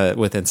works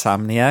with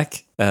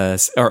Insomniac.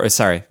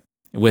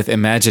 With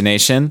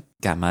Imagination.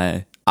 Got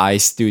my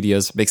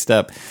iStudios mixed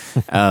up.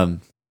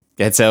 And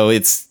so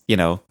it's,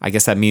 I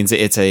guess that means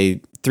it's a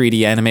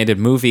 3D animated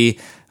movie.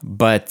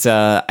 But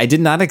I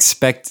did not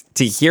expect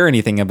to hear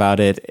anything about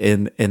it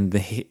in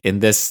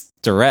this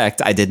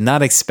direct. I did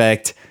not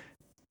expect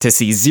to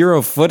see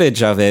zero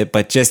footage of it,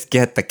 but just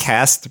get the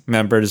cast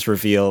members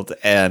revealed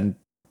and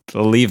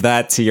leave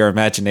that to your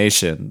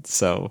imagination.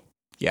 So,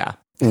 yeah.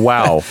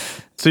 Wow.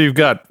 So you've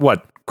got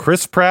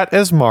Chris Pratt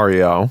as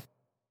Mario.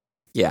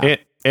 Yeah.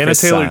 Anna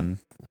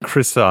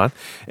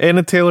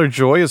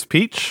Taylor-Joy as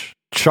Peach.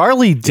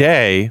 Charlie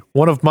Day,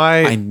 one of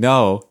my... I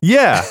know.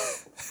 Yeah.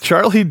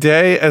 Charlie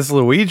Day as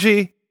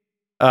Luigi.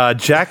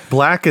 Jack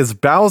Black as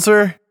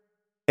Bowser,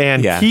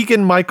 and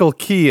Keegan-Michael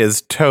Key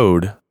as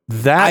Toad.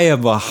 I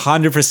am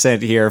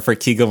 100% here for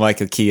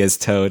Keegan-Michael Key as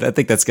Toad. I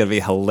think that's going to be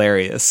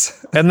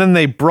hilarious. And then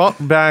they brought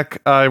back,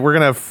 we're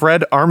going to have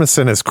Fred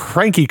Armisen as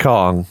Cranky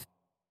Kong.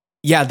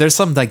 Yeah, there's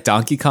some like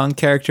Donkey Kong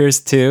characters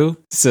too.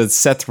 So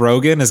Seth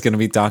Rogen is going to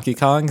be Donkey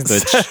Kong. Which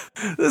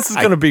this is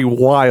going to be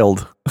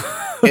wild.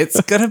 It's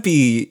going to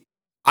be...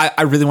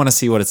 I really want to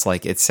see what it's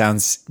like. It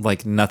sounds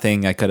like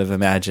nothing I could have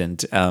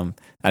imagined. And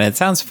it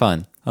sounds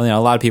fun. You know,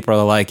 a lot of people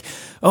are like,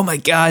 oh my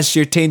gosh,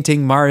 you're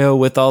tainting Mario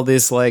with all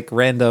these like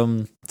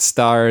random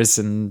stars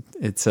and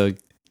it's a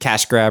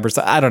cash grab or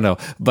something. I don't know,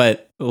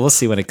 but we'll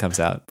see when it comes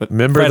out. But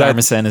Fred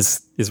Armisen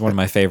is one of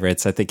my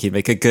favorites. I think he'd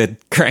make a good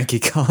Cranky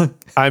Kong.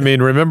 I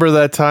mean, remember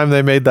that time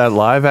they made that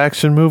live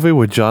action movie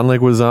with John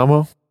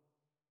Leguizamo?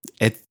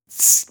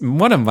 It's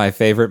one of my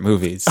favorite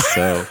movies.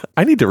 So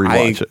I need to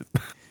rewatch it.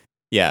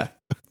 Yeah.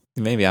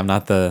 Maybe I'm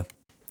not the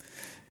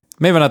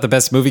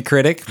best movie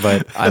critic,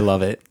 but I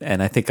love it.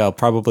 And I think I'll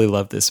probably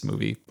love this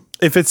movie.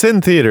 If it's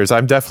in theaters,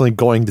 I'm definitely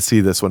going to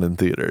see this one in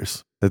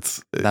theaters.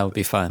 That would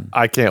be fun.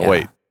 I can't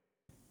wait.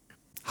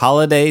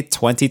 Holiday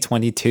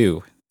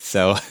 2022.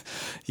 So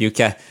you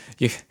can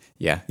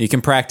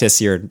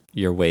practice your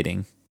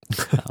waiting.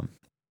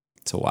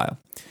 It's a while.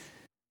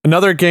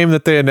 Another game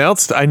that they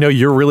announced. I know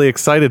you're really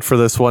excited for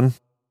this one.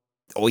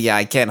 Oh yeah,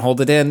 I can't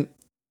hold it in.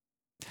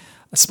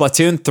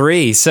 Splatoon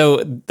 3.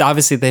 So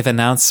obviously they've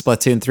announced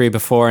Splatoon 3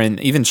 before and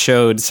even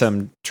showed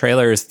some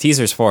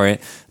teasers for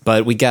it,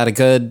 but we got a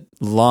good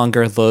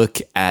longer look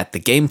at the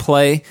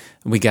gameplay.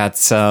 We got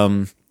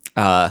some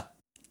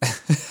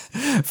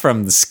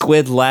from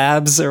Squid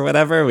Labs or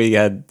whatever. We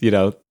got,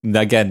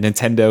 again,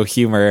 Nintendo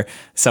humor,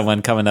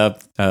 someone coming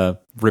up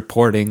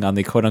reporting on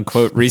the quote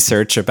unquote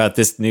research about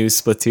this new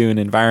Splatoon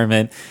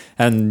environment.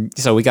 And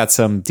so we got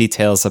some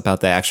details about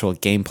the actual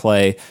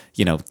gameplay.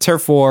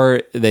 Turf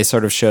War, they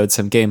sort of showed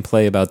some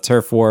gameplay about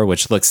Turf War,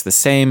 which looks the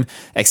same,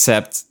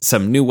 except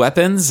some new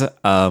weapons.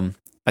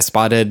 I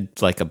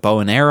spotted like a bow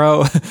and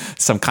arrow,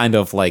 some kind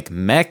of like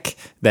mech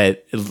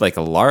that like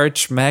a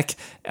large mech,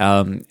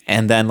 and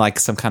then like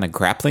some kind of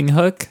grappling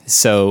hook.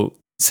 So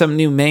some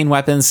new main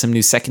weapons, some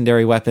new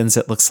secondary weapons.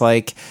 It looks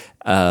like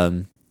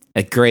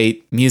a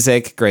great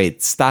music,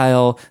 great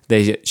style.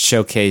 They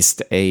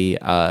showcased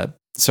a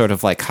sort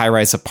of like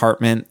high-rise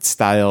apartment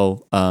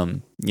style,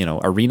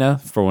 arena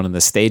for one of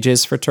the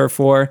stages for Turf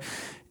War,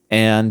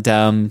 and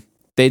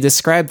they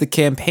described the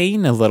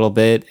campaign a little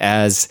bit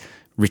as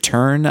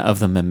Return of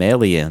the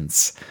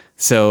Mammalians.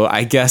 So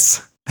I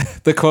guess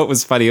the quote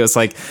was funny. It was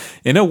like,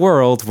 in a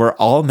world where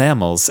all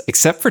mammals,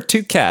 except for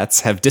 2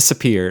 cats, have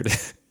disappeared,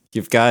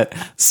 you've got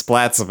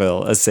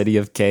Splatsville, a city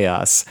of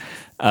chaos.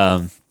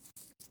 The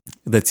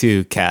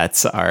 2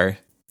 cats are,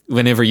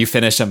 whenever you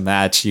finish a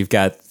match, you've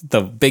got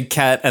the big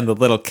cat and the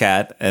little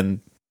cat,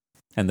 and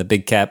the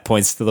big cat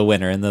points to the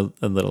winner and the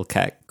little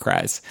cat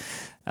cries.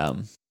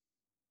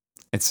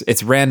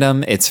 It's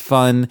random. It's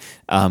fun.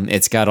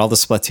 It's got all the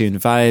Splatoon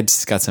vibes.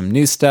 It's got some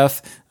new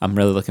stuff. I'm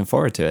really looking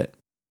forward to it.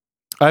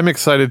 I'm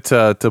excited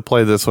to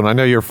play this one. I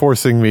know you're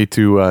forcing me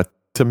to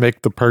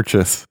make the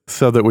purchase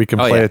so that we can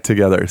play it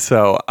together.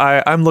 So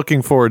I'm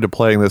looking forward to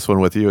playing this one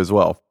with you as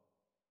well.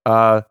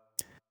 And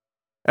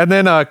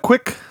then a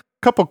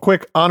couple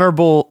quick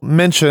honorable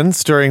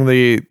mentions during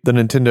the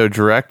Nintendo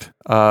Direct.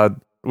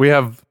 We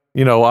have,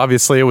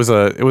 obviously it was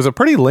a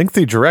pretty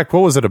lengthy Direct.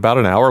 What was it? About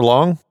an hour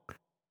long?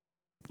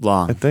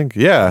 Long. I think.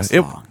 Yeah.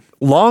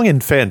 Long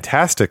and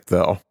fantastic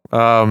though.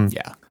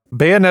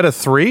 Bayonetta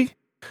 3,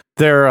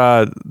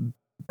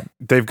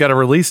 they've got a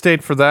release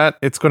date for that.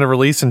 It's going to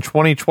release in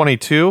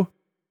 2022.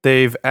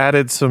 They've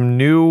added some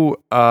new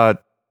kind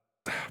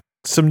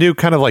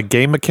of like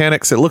game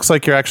mechanics. It looks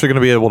like you're actually going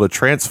to be able to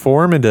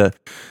transform into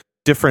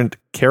different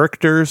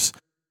characters.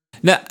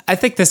 No, I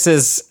think this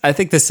is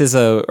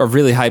a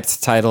really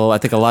hyped title. I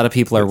think a lot of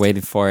people are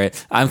waiting for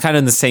it. I'm kind of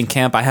in the same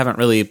camp. I haven't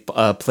really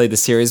played the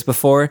series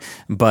before,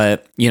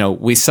 but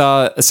we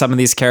saw some of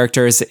these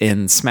characters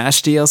in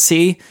Smash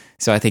DLC,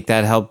 so I think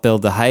that helped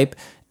build the hype.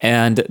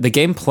 And the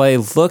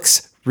gameplay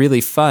looks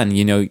really fun.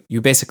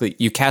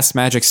 You cast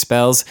magic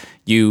spells.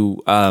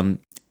 You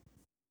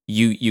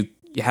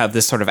have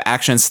this sort of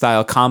action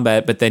style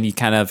combat, but then you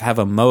kind of have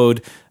a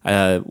mode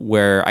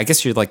where I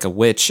guess you're like a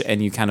witch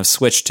and you kind of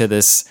switch to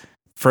this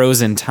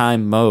frozen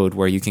time mode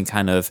where you can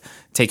kind of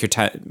take your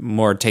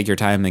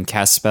time and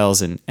cast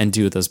spells and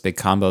do those big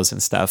combos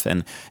and stuff.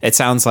 And it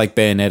sounds like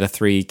Bayonetta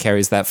 3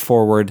 carries that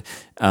forward.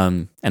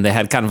 And they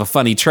had kind of a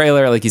funny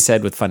trailer, like you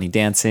said, with funny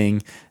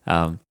dancing.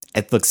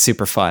 It looks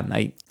super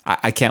fun.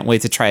 I can't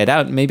wait to try it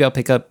out. Maybe I'll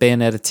pick up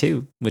Bayonetta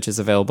 2, which is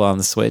available on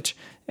the Switch,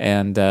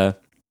 and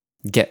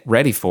get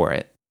ready for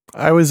it.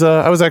 I was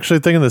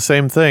actually thinking the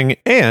same thing.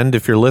 And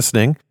if you're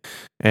listening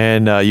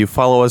and you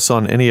follow us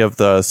on any of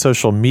the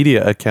social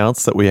media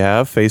accounts that we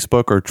have,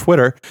 Facebook or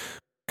Twitter,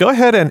 go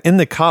ahead and in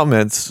the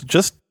comments,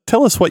 just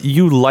tell us what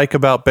you like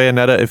about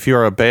Bayonetta if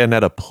you're a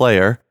Bayonetta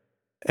player.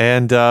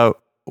 And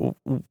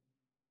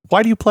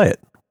why do you play it?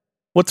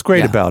 What's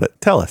great about it?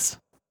 Tell us.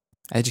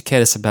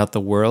 Educate us about the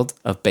world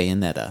of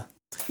Bayonetta.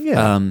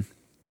 Yeah.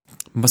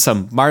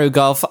 Some Mario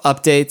Golf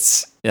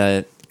updates,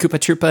 Koopa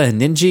Troopa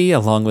and Ninja,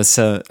 along with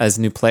as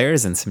new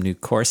players and some new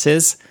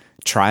courses.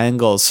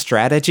 Triangle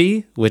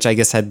Strategy, which I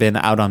guess had been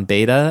out on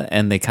beta,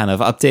 and they kind of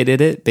updated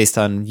it based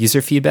on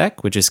user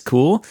feedback, which is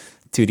cool.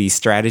 2D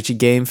strategy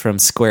game from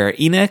Square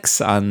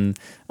Enix on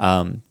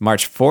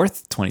March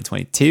 4th,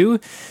 2022.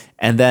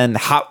 And then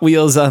Hot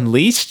Wheels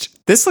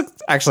Unleashed. This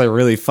looked actually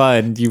really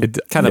fun. You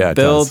kind of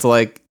build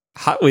like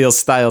Hot Wheels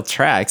style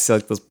tracks,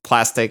 like those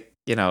plastic,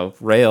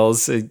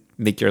 rails,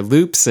 make your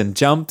loops and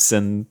jumps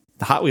and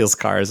Hot Wheels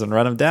cars and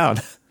run them down.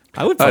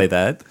 I would play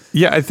that.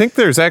 Yeah, I think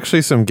there's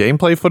actually some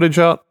gameplay footage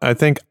out. I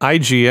think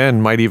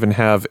IGN might even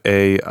have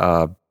a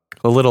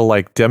little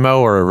like demo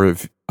or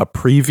a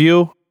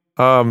preview.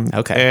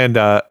 Okay.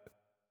 And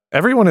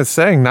everyone is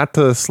saying not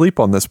to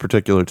sleep on this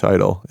particular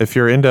title. If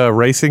you're into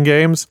racing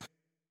games,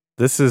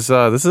 this is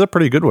a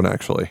pretty good one,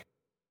 actually.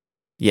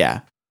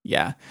 Yeah.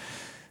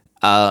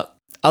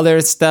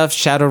 Other stuff: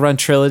 Shadowrun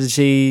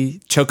Trilogy,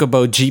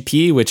 Chocobo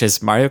GP, which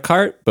is Mario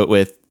Kart, but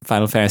with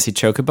Final Fantasy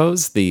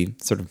Chocobos, the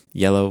sort of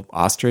yellow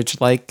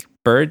ostrich-like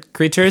bird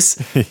creatures.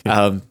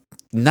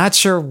 Not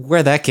sure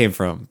where that came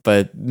from,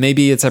 but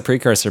maybe it's a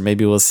precursor.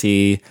 Maybe we'll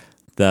see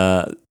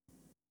the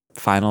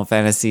Final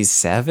Fantasy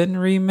VII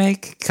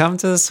remake come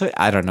to the Switch.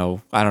 I don't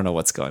know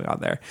what's going on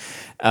there.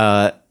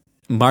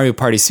 Mario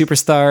Party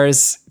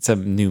Superstars.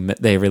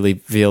 They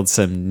revealed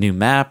some new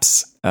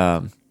maps.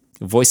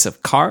 Voice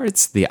of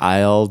Cards, The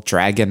Isle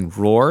Dragon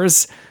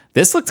Roars.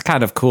 This looked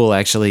kind of cool,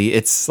 actually.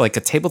 It's like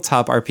a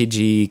tabletop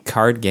RPG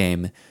card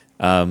game,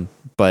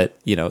 but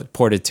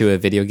ported to a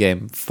video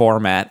game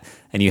format.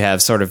 And you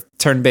have sort of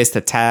turn-based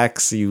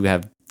attacks. You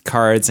have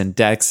cards and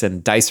decks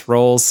and dice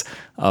rolls.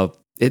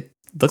 It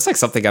looks like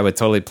something I would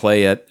totally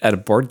play at a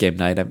board game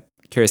night. I'm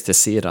curious to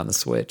see it on the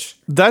Switch.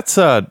 That's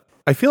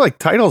I feel like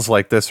titles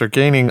like this are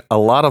gaining a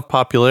lot of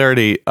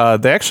popularity.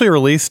 They actually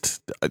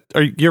released.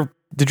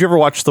 Did you ever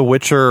watch The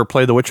Witcher or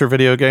play The Witcher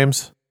video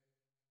games?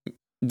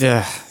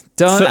 Don't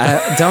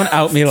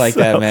out me like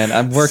that, man.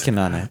 I'm working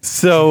on it.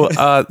 So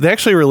they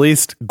actually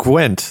released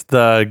Gwent,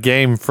 the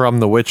game from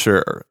The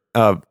Witcher.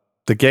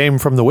 The game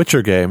from The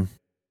Witcher game.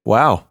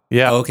 Wow.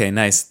 Yeah. Oh, okay,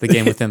 nice. The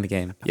game within the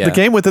game. Yeah. The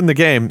game within the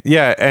game.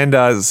 Yeah.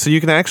 And so you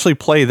can actually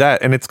play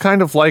that. And it's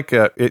kind of like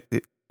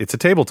it's a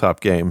tabletop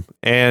game.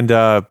 And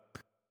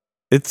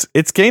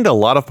it's gained a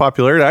lot of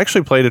popularity. I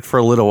actually played it for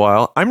a little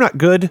while. I'm not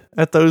good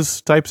at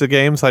those types of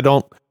games. I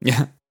don't.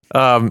 Yeah.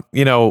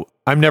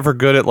 I'm never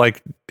good at,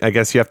 like, I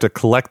guess you have to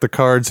collect the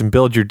cards and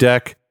build your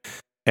deck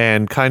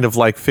and kind of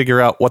like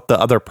figure out what the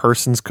other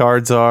person's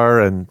cards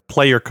are and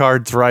play your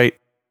cards right.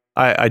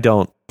 I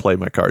don't play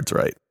my cards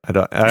right.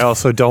 I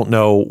also don't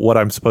know what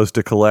I'm supposed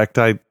to collect.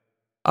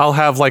 I'll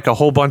have like a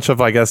whole bunch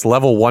of, I guess,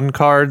 level 1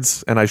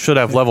 cards, and I should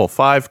have level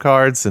 5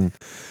 cards, and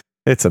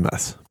it's a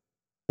mess.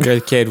 You're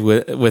the kid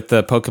with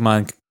the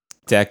Pokemon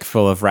deck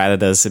full of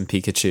Rattatas and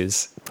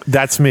Pikachus.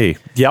 That's me.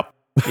 Yep.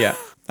 Yeah.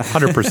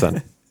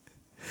 100%.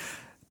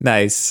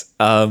 Nice.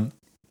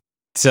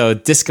 So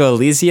Disco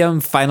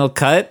Elysium Final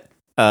Cut.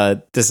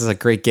 This is a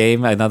great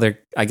game. I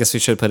guess we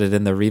should put it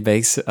in the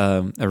remakes,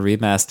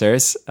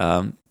 remasters.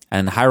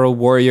 And Hyrule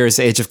Warriors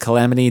Age of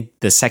Calamity,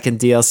 the second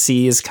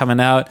DLC is coming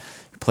out.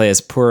 Play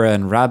as Pura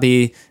and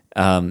Rabi.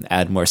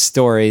 Add more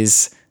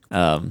stories.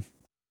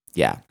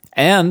 Yeah.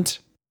 And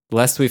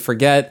lest we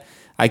forget,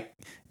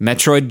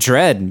 Metroid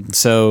Dread.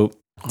 So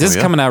this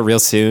is coming out real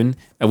soon.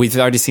 And we've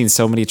already seen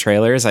so many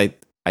trailers. I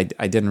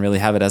didn't really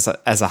have it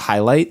as a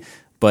highlight,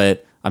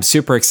 but I'm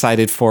super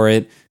excited for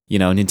it.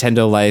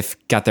 Nintendo Life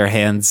got their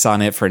hands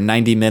on it for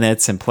 90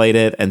 minutes and played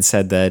it and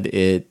said that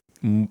it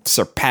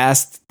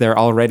surpassed their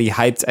already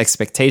hyped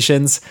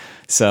expectations.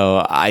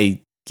 So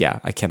I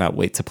cannot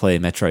wait to play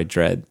Metroid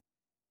Dread.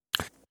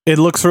 It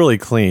looks really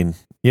clean.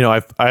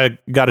 I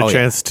got a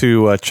chance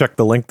to check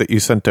the link that you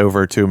sent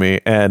over to me,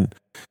 and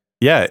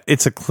yeah,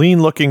 it's a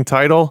clean looking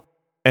title.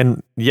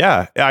 And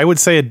yeah, I would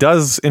say it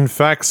does in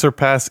fact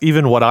surpass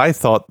even what I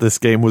thought this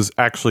game was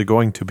actually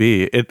going to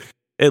be. It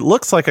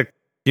looks like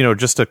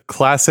just a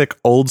classic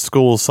old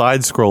school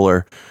side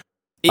scroller.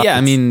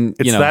 Yeah,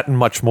 it's that and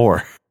much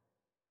more.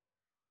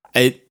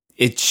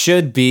 It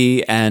should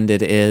be, and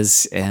it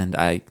is, and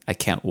I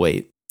can't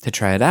wait to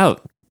try it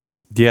out.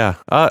 Yeah,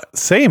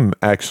 same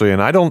actually,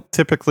 and I don't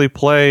typically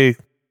play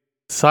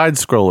side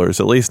scrollers,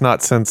 at least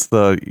not since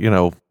the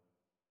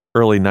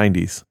early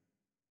 90s.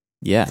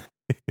 Yeah.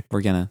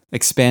 We're going to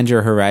expand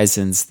your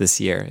horizons this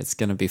year. It's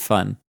going to be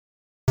fun.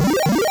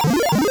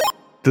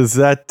 Does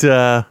that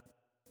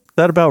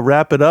about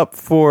wrap it up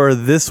for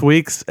this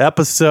week's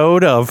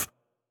episode of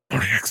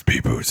Morning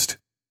XP Boost?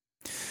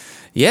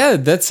 Yeah,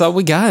 that's all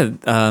we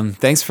got.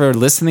 Thanks for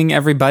listening,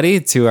 everybody,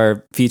 to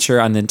our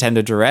feature on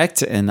Nintendo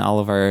Direct and all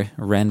of our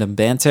random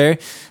banter.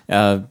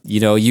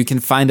 You can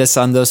find us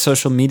on those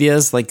social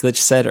medias, like Glitch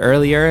said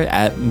earlier,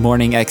 at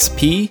Morning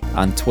XP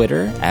on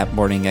Twitter, at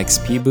Morning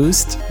XP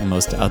Boost, and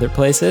most other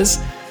places.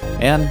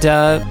 And,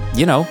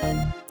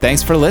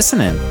 thanks for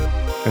listening.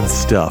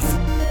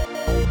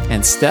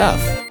 And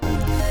stuff.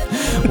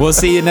 We'll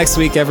see you next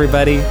week,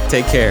 everybody.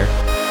 Take care.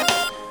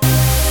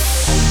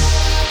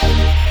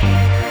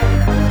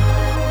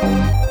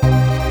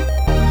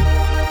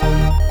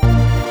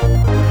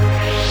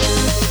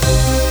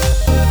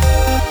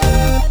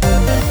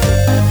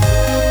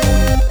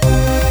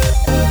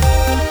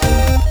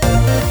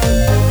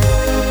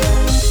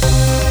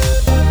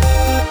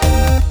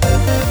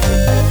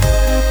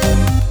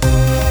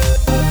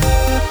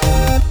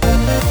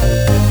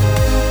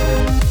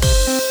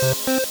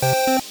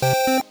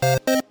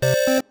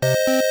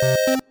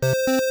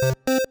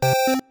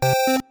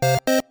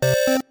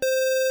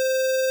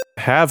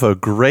 Have a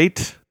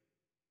great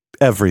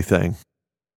everything.